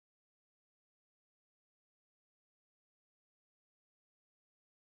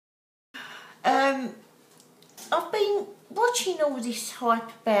I've been watching all this hype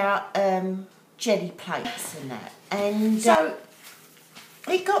about jelly plates and that, and so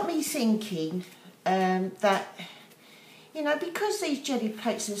it got me thinking that, you know, because these jelly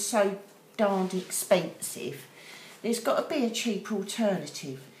plates are so darned expensive, there's got to be a cheap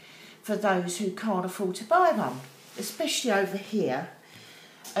alternative for those who can't afford to buy one, especially over here,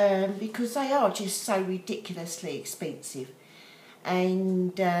 because they are just so ridiculously expensive,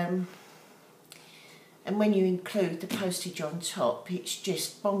 and when you include the postage on top, it's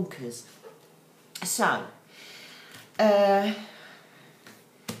just bonkers. So, a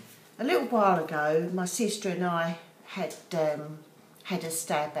little while ago, my sister and I had a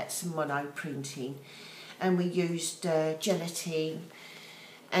stab at some mono printing, and we used gelatine,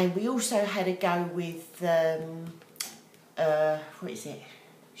 and we also had a go with what is it?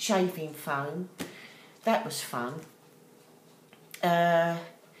 Shaving foam. That was fun.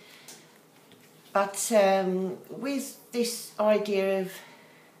 But with this idea of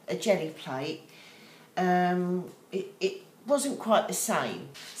a jelly plate, it wasn't quite the same.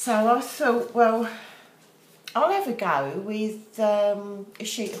 So I thought, well, I'll have a go with a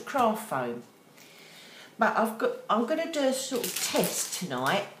sheet of craft foam. But I'm going to do a sort of test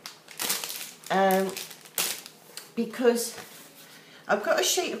tonight, because I've got a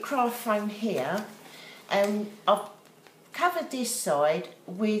sheet of craft foam here, and I've covered this side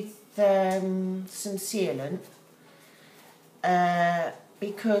with some sealant,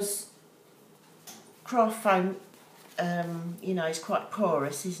 because craft foam, you know, is quite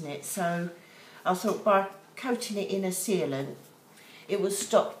porous, isn't it? So I thought by coating it in a sealant, it will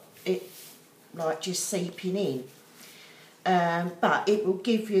stop it like just seeping in, but it will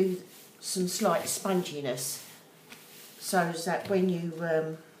give you some slight sponginess, so that when you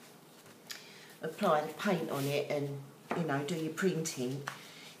apply the paint on it and, you know, do your printing,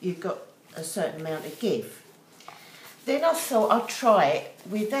 you've got a certain amount of give. Then I thought I'd try it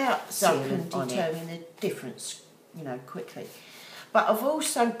without sealant on it, determine the difference, you know, quickly. But I've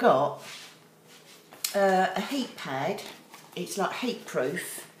also got a heat pad. It's like heat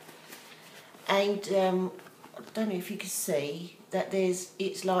proof, and I don't know if you can see that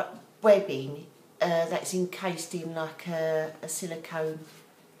it's like webbing that's encased in like a silicone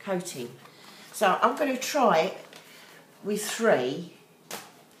coating. So I'm going to try it with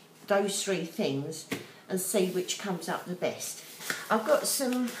those three things, and see which comes up the best. I've got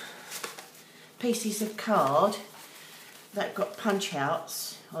some pieces of card that got punch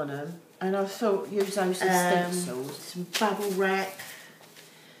outs on them, and I thought use those as stencils. Some bubble wrap,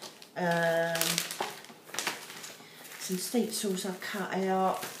 some stencils I cut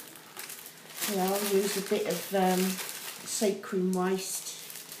out. You know, I'll use a bit of sequin waste.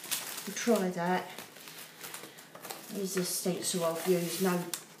 We'll try that. Here's a stencil I've used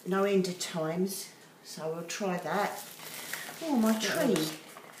no end of times, so we'll try that. Oh, my tree.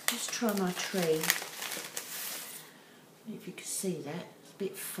 Let's try my tree. If you can see that, it's a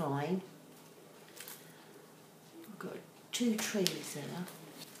bit fine. I've got 2 trees there.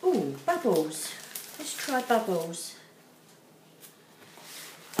 Oh, bubbles. Let's try bubbles.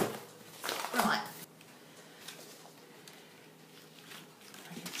 Right.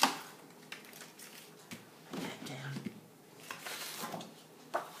 Put that down.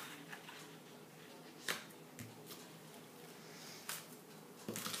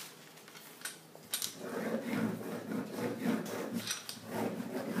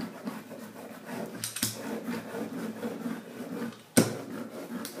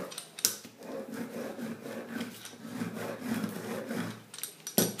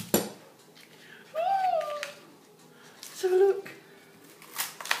 So look.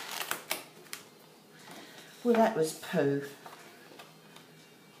 Well, that was poo.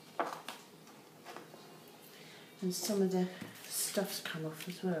 And some of the stuff's come off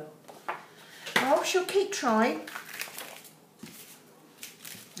as well. Well, I shall keep trying.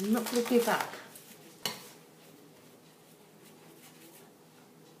 I'm not going to give up.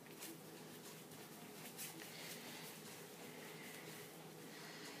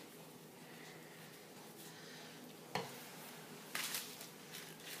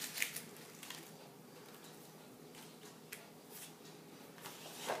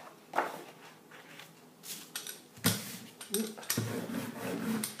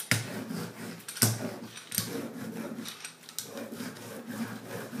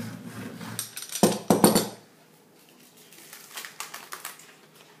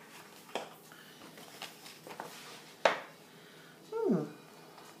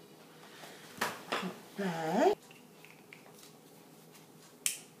 There.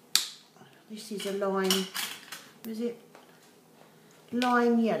 This is a lime, is it?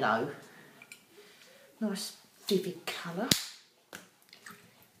 Lime yellow. Nice vivid colour.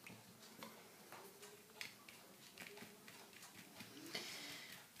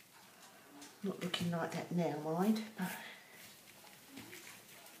 Not looking like that now, mind, but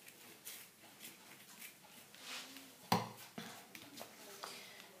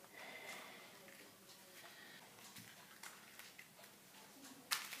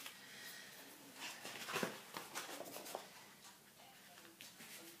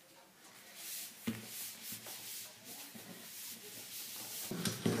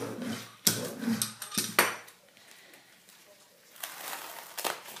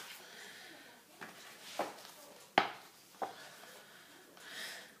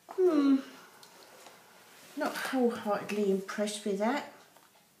not wholeheartedly impressed with that.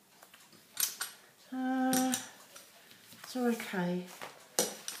 So okay,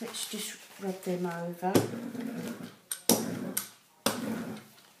 let's just rub them over.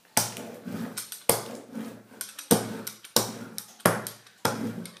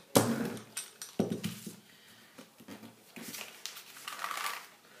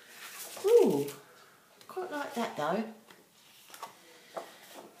 Ooh, quite like that though.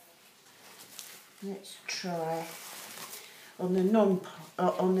 Let's try on the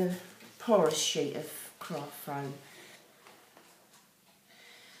on the porous sheet of craft foam.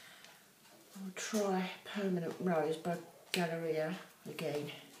 I'll try Permanent Rose by Galleria again.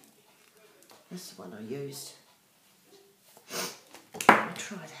 That's the one I used. I'll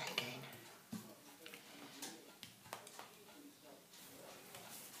try that again.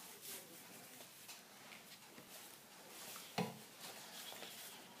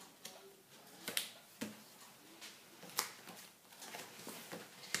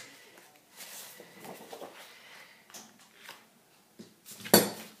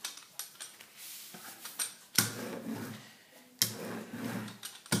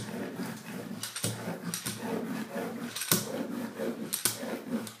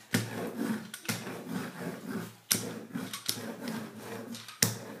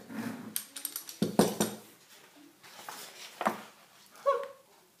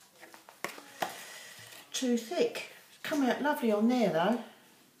 Too thick. Come out lovely on there though.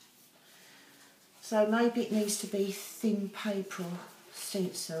 So maybe it needs to be thin paper or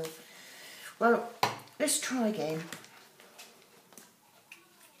stencil. Well, let's try again.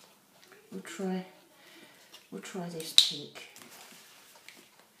 We'll try this pink.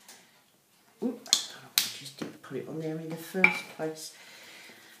 Oop, I just didn't put it on there in the first place.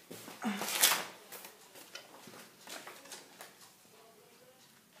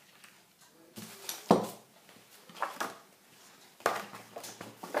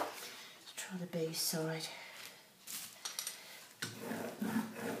 The B side.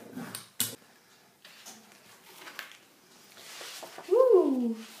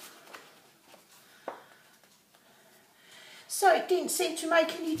 Ooh. So it didn't seem to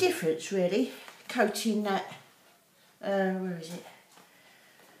make any difference really, coating that, where is it?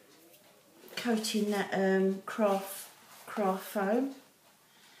 Coating that craft foam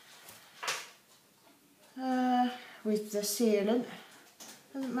with the sealant.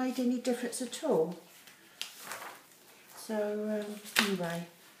 Hasn't made any difference at all. So anyway,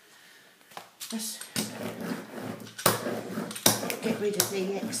 let's get rid of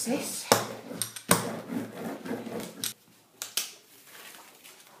the excess.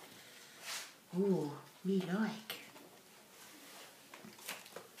 Ooh, me like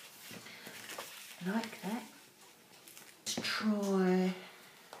that. Let's try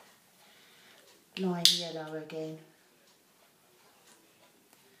lime yellow again.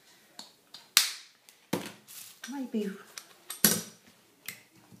 Maybe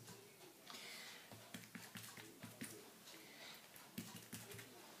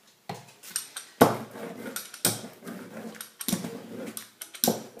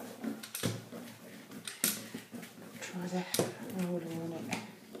try the roller on it.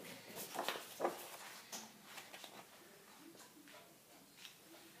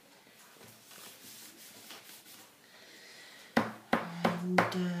 And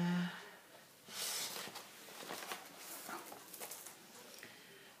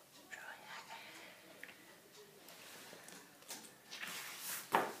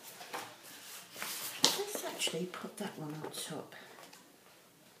actually put that one on top.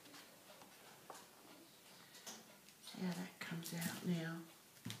 See how that comes out now.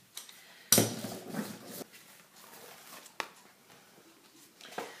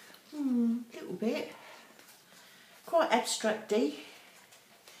 Little bit. Quite abstracty,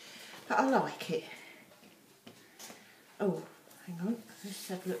 but I like it. Oh, hang on, let's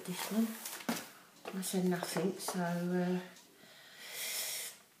have a look at this one. I said nothing, so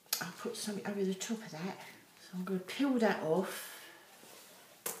I'll put something over the top of that. So I'm going to peel that off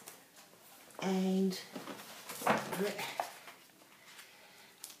and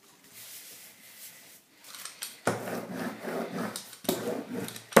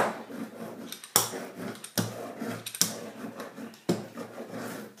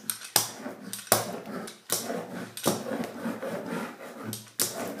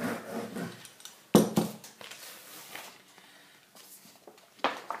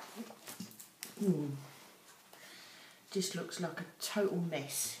just looks like a total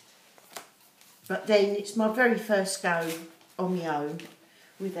mess. But then it's my very first go on my own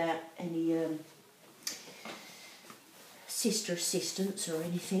without any sister assistance or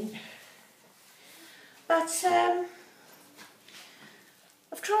anything. But I've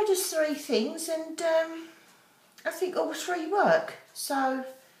tried just 3 things and I think all 3 work. So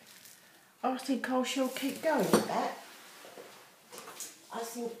I think I shall keep going with that. I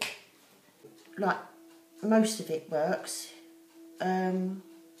think like most of it works.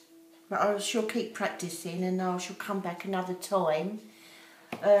 But I shall keep practising and I shall come back another time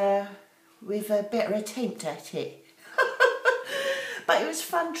with a better attempt at it. But it was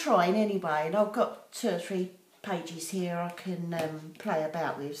fun trying anyway, and I've got 2 or 3 pages here I can play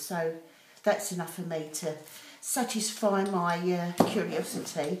about with, so that's enough for me to satisfy my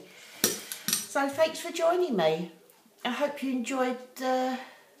curiosity. So thanks for joining me. I hope you enjoyed the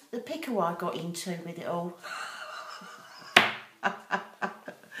pickle I got into with it all.